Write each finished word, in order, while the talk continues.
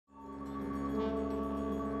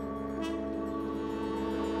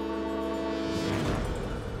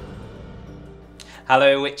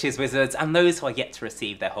Hello witches, wizards, and those who are yet to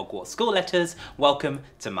receive their Hogwarts School letters, welcome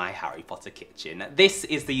to my Harry Potter kitchen. This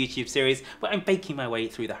is the YouTube series where I'm baking my way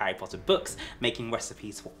through the Harry Potter books, making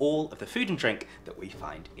recipes for all of the food and drink that we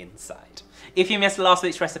find inside. If you missed last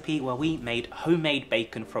week's recipe where we made homemade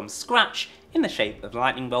bacon from scratch in the shape of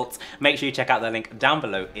lightning bolts, make sure you check out the link down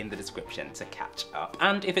below in the description to catch up.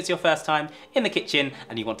 And if it's your first time in the kitchen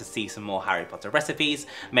and you want to see some more Harry Potter recipes,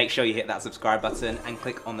 make sure you hit that subscribe button and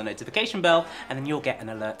click on the notification bell, and then you'll get an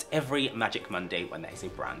alert every Magic Monday when there's a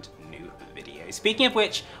brand new video. Speaking of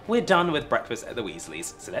which, we're done with breakfast at the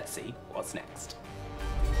Weasleys, so let's see what's next.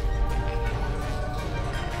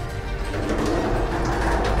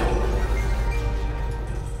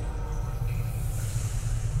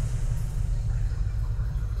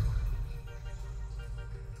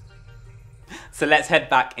 So let's head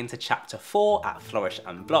back into chapter 4 at Flourish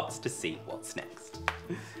and Blotts to see what's next.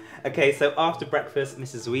 Okay, so after breakfast,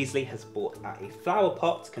 Mrs. Weasley has bought out a flower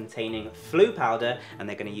pot containing Floo powder, and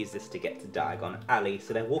they're going to use this to get to Diagon Alley.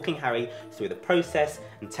 So they're walking Harry through the process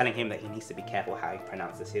and telling him that he needs to be careful how he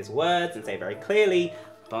pronounces his words and say very clearly,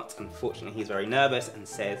 but unfortunately he's very nervous and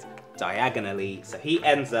says diagonally, so he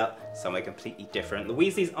ends up somewhere completely different. The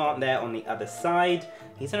Weasleys aren't there on the other side.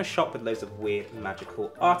 He's in a shop with loads of weird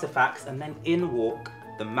magical artifacts, and then in walk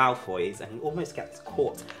the Malfoys, and he almost gets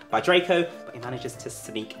caught by Draco, but he manages to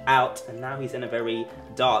sneak out, and now he's in a very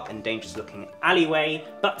dark and dangerous looking alleyway,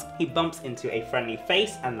 but he bumps into a friendly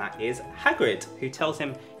face, and that is Hagrid, who tells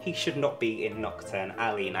him he should not be in Knockturn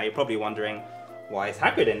Alley. Now you're probably wondering, why is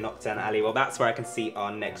Hagrid in Knockturn Alley? Well, that's where I can see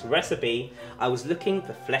our next recipe. I was looking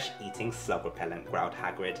for flesh-eating slug repellent, growled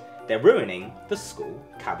Hagrid. They're ruining the school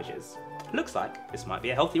cabbages. Looks like this might be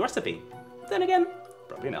a healthy recipe. Then again,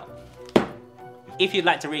 probably not. If you'd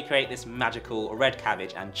like to recreate this magical red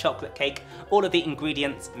cabbage and chocolate cake, all of the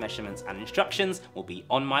ingredients, measurements and instructions will be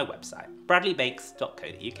on my website,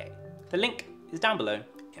 bradleybakes.co.uk. The link is down below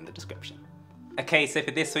in the description. Okay, so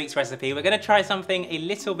for this week's recipe, we're going to try something a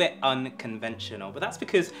little bit unconventional, but that's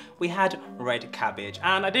because we had red cabbage,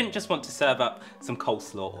 and I didn't just want to serve up some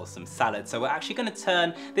coleslaw or some salad, so we're actually going to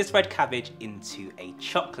turn this red cabbage into a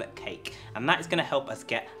chocolate cake, and that is going to help us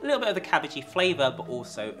get a little bit of the cabbagey flavour, but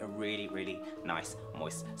also a really, really nice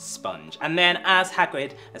moist sponge. And then as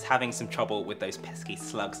Hagrid is having some trouble with those pesky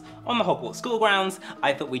slugs on the Hogwarts School grounds,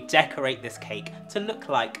 I thought we'd decorate this cake to look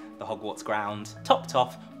like the Hogwarts ground, topped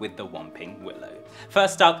off with the Whomping Willow.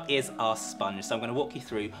 First up is our sponge, so I'm going to walk you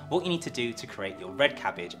through what you need to do to create your red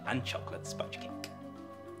cabbage and chocolate sponge cake.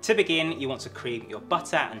 To begin, you want to cream your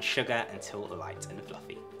butter and sugar until light and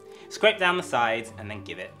fluffy. Scrape down the sides and then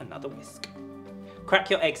give it another whisk.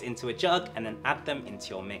 Crack your eggs into a jug and then add them into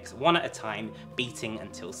your mix one at a time, beating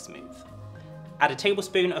until smooth. Add a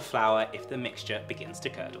tablespoon of flour if the mixture begins to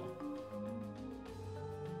curdle.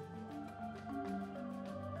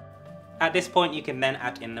 At this point, you can then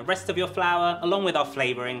add in the rest of your flour, along with our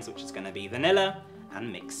flavourings, which is going to be vanilla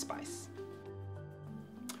and mixed spice.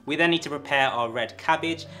 We then need to prepare our red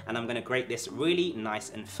cabbage, and I'm going to grate this really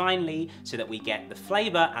nice and finely so that we get the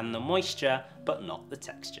flavour and the moisture, but not the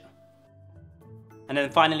texture. And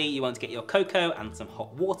then finally, you want to get your cocoa and some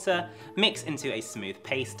hot water, mix into a smooth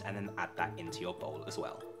paste, and then add that into your bowl as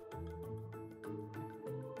well.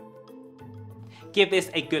 Give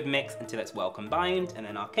this a good mix until it's well combined, and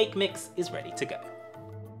then our cake mix is ready to go.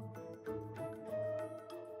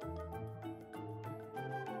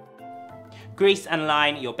 Grease and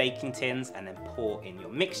line your baking tins and then pour in your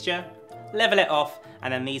mixture. Level it off,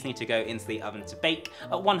 and then these need to go into the oven to bake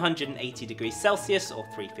at 180 degrees Celsius or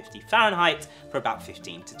 350 Fahrenheit for about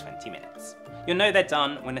 15 to 20 minutes. You'll know they're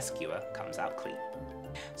done when the skewer comes out clean.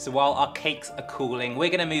 So while our cakes are cooling, we're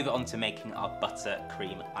going to move on to making our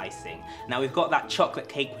buttercream icing. Now we've got that chocolate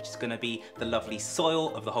cake, which is going to be the lovely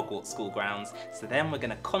soil of the Hogwarts School grounds. So then we're going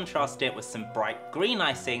to contrast it with some bright green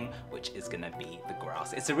icing, which is going to be the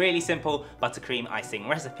grass. It's a really simple buttercream icing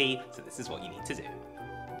recipe, so this is what you need to do.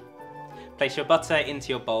 Place your butter into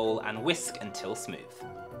your bowl and whisk until smooth.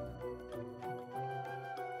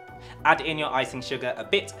 Add in your icing sugar a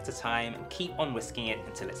bit at a time and keep on whisking it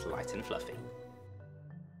until it's light and fluffy.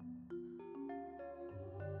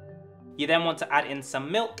 You then want to add in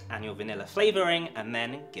some milk and your vanilla flavouring, and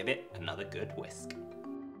then give it another good whisk.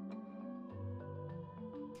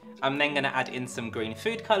 I'm then going to add in some green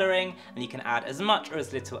food colouring, and you can add as much or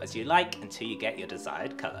as little as you like until you get your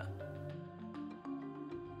desired colour.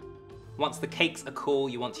 Once the cakes are cool,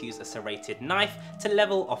 you want to use a serrated knife to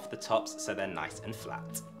level off the tops so they're nice and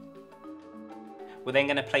flat. We're then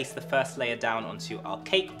going to place the first layer down onto our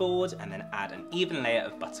cake board and then add an even layer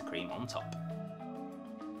of buttercream on top.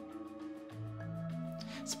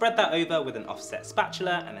 Spread that over with an offset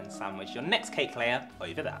spatula and then sandwich your next cake layer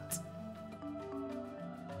over that.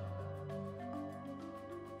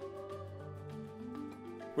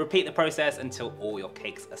 Repeat the process until all your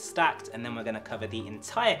cakes are stacked, and then we're going to cover the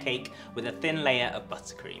entire cake with a thin layer of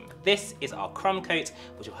buttercream. This is our crumb coat,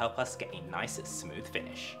 which will help us get a nice smooth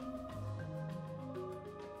finish.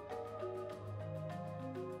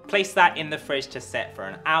 Place that in the fridge to set for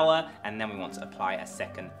an hour, and then we want to apply a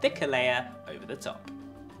second thicker layer over the top.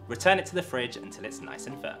 Return it to the fridge until it's nice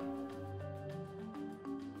and firm.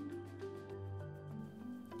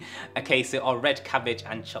 Okay, so our red cabbage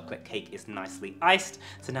and chocolate cake is nicely iced,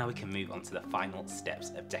 so now we can move on to the final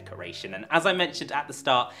steps of decoration. And as I mentioned at the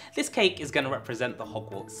start, this cake is going to represent the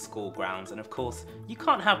Hogwarts School grounds, and of course, you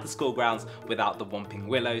can't have the school grounds without the Whomping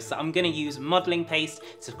Willow, so I'm going to use modelling paste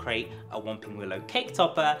to create a Whomping Willow cake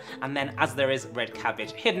topper, and then as there is red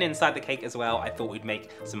cabbage hidden inside the cake as well, I thought we'd make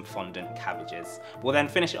some fondant cabbages. We'll then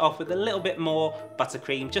finish it off with a little bit more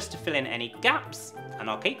buttercream just to fill in any gaps, and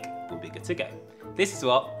our cake will be good to go. This is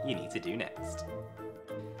what you need to do next.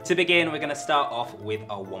 To begin, we're going to start off with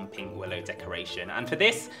our Whomping Willow decoration, and for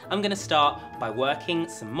this I'm going to start by working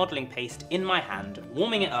some modelling paste in my hand,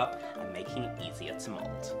 warming it up and making it easier to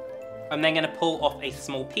mould. I'm then going to pull off a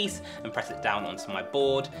small piece and press it down onto my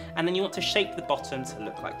board, and then you want to shape the bottom to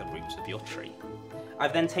look like the roots of your tree.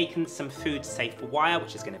 I've then taken some food safe wire,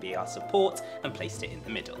 which is going to be our support, and placed it in the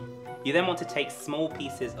middle. You then want to take small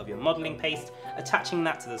pieces of your modelling paste, attaching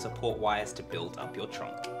that to the support wires to build up your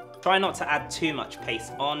trunk. Try not to add too much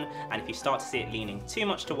paste on, and if you start to see it leaning too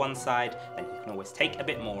much to one side, then you can always take a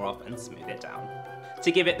bit more off and smooth it down.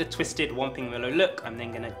 To give it the twisted Whomping Willow look, I'm then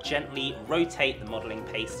going to gently rotate the modelling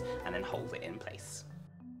paste and then hold it in place.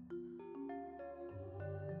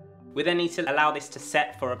 We then need to allow this to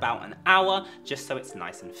set for about an hour, just so it's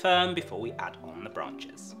nice and firm before we add on the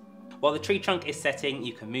branches. While the tree trunk is setting,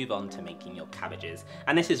 you can move on to making your cabbages.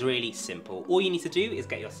 And this is really simple. All you need to do is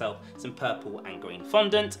get yourself some purple and green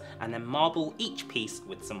fondant, and then marble each piece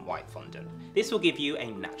with some white fondant. This will give you a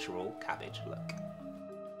natural cabbage look.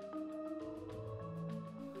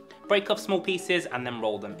 Break off small pieces and then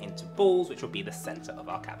roll them into balls, which will be the centre of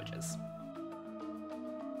our cabbages.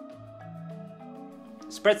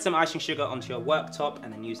 Spread some icing sugar onto your worktop,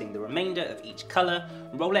 and then using the remainder of each colour,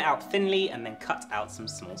 roll it out thinly and then cut out some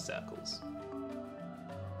small circles.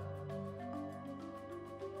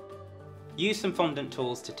 Use some fondant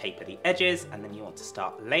tools to taper the edges, and then you want to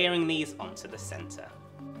start layering these onto the centre.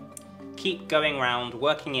 Keep going round,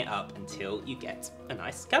 working it up until you get a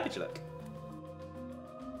nice cabbage look.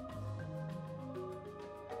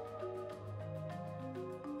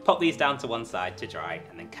 Pop these down to one side to dry,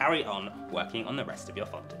 and then carry on working on the rest of your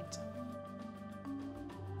fondant.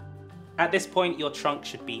 At this point, your trunk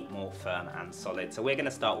should be more firm and solid, so we're going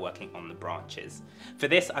to start working on the branches. For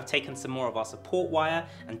this, I've taken some more of our support wire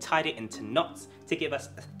and tied it into knots to give us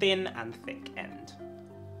a thin and thick end.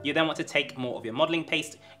 You then want to take more of your modelling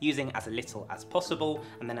paste, using as little as possible,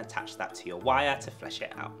 and then attach that to your wire to flesh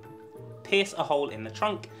it out. Pierce a hole in the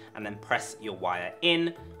trunk and then press your wire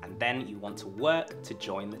in, and then you want to work to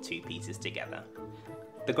join the two pieces together.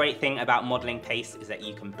 The great thing about modelling paste is that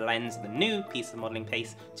you can blend the new piece of modelling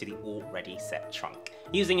paste to the already set trunk,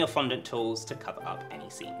 using your fondant tools to cover up any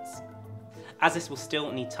seams. As this will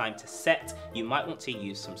still need time to set, you might want to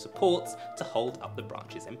use some supports to hold up the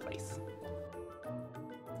branches in place.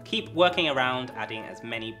 Keep working around, adding as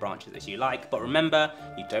many branches as you like, but remember,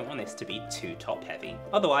 you don't want this to be too top heavy,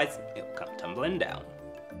 otherwise it'll come tumbling down.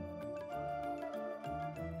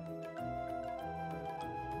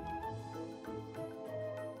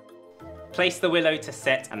 Place the willow to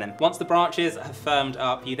set, and then once the branches have firmed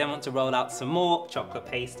up, you then want to roll out some more chocolate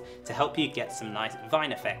paste to help you get some nice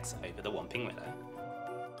vine effects over the Whomping Willow.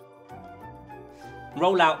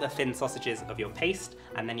 Roll out the thin sausages of your paste,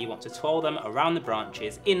 and then you want to twirl them around the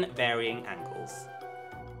branches in varying angles.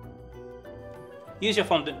 Use your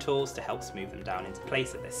fondant tools to help smooth them down into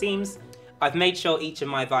place at their seams. I've made sure each of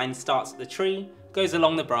my vines starts at the tree, goes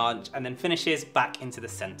along the branch, and then finishes back into the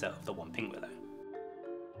centre of the Whomping Willow.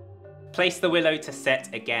 Place the willow to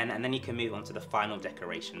set again, and then you can move on to the final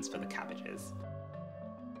decorations for the cabbages.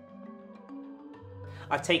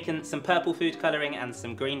 I've taken some purple food colouring and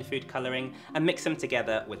some green food colouring and mixed them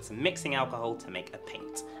together with some mixing alcohol to make a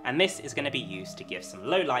paint, and this is going to be used to give some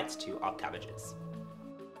low light to our cabbages.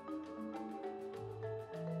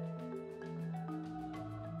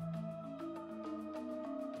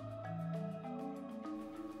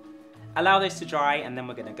 Allow those to dry, and then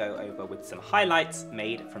we're going to go over with some highlights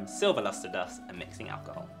made from silver lustre dust and mixing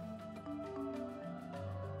alcohol.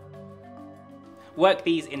 Work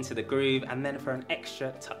these into the groove, and then for an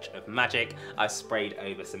extra touch of magic, I've sprayed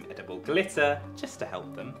over some edible glitter just to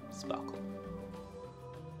help them sparkle.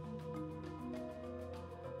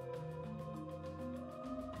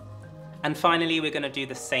 And finally, we're going to do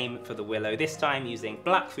the same for the willow, this time using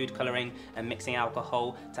black food colouring and mixing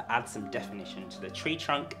alcohol to add some definition to the tree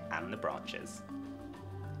trunk and the branches.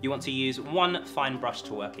 You want to use one fine brush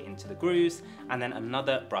to work it into the grooves, and then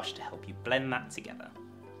another brush to help you blend that together.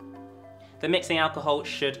 The mixing alcohol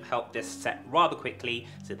should help this set rather quickly,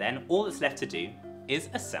 so then all that's left to do is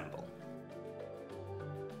assemble.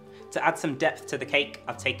 To add some depth to the cake,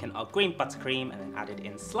 I've taken our green buttercream and then added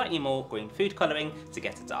in slightly more green food colouring to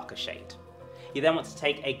get a darker shade. You then want to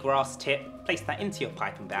take a grass tip, place that into your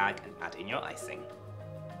piping bag and add in your icing.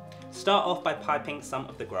 Start off by piping some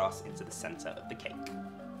of the grass into the centre of the cake.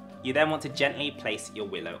 You then want to gently place your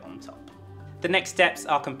willow on top. The next steps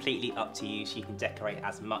are completely up to you, so you can decorate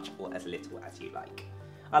as much or as little as you like.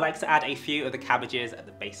 I like to add a few of the cabbages at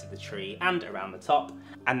the base of the tree and around the top,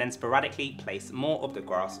 and then sporadically place more of the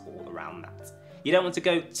grass all around that. You don't want to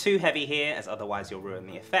go too heavy here, as otherwise you'll ruin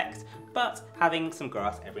the effect, but having some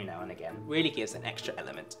grass every now and again really gives an extra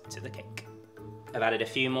element to the cake. I've added a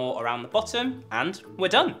few more around the bottom, and we're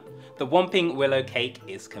done! The Whomping Willow cake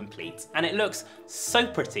is complete, and it looks so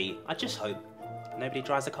pretty. I just hope nobody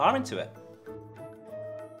drives a car into it.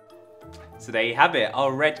 So there you have it,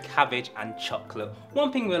 our red cabbage and chocolate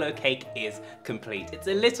Whomping Willow cake is complete. It's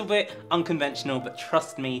a little bit unconventional, but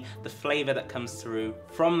trust me, the flavour that comes through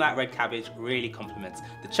from that red cabbage really complements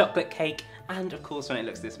the chocolate cake, and of course when it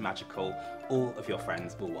looks this magical, all of your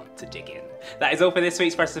friends will want to dig in. That is all for this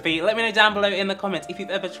week's recipe. Let me know down below in the comments if you've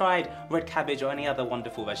ever tried red cabbage or any other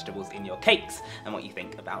wonderful vegetables in your cakes and what you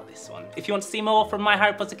think about this one. If you want to see more from my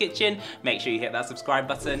Harry Potter kitchen, make sure you hit that subscribe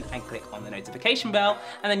button and click on the notification bell,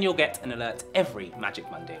 and then you'll get an alert every Magic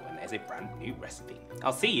Monday when there's a brand new recipe.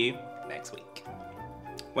 I'll see you next week.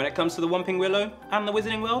 When it comes to the Whomping Willow and the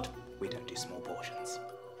Wizarding World, we don't do small portions.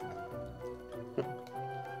 That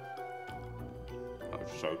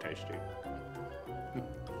was so tasty.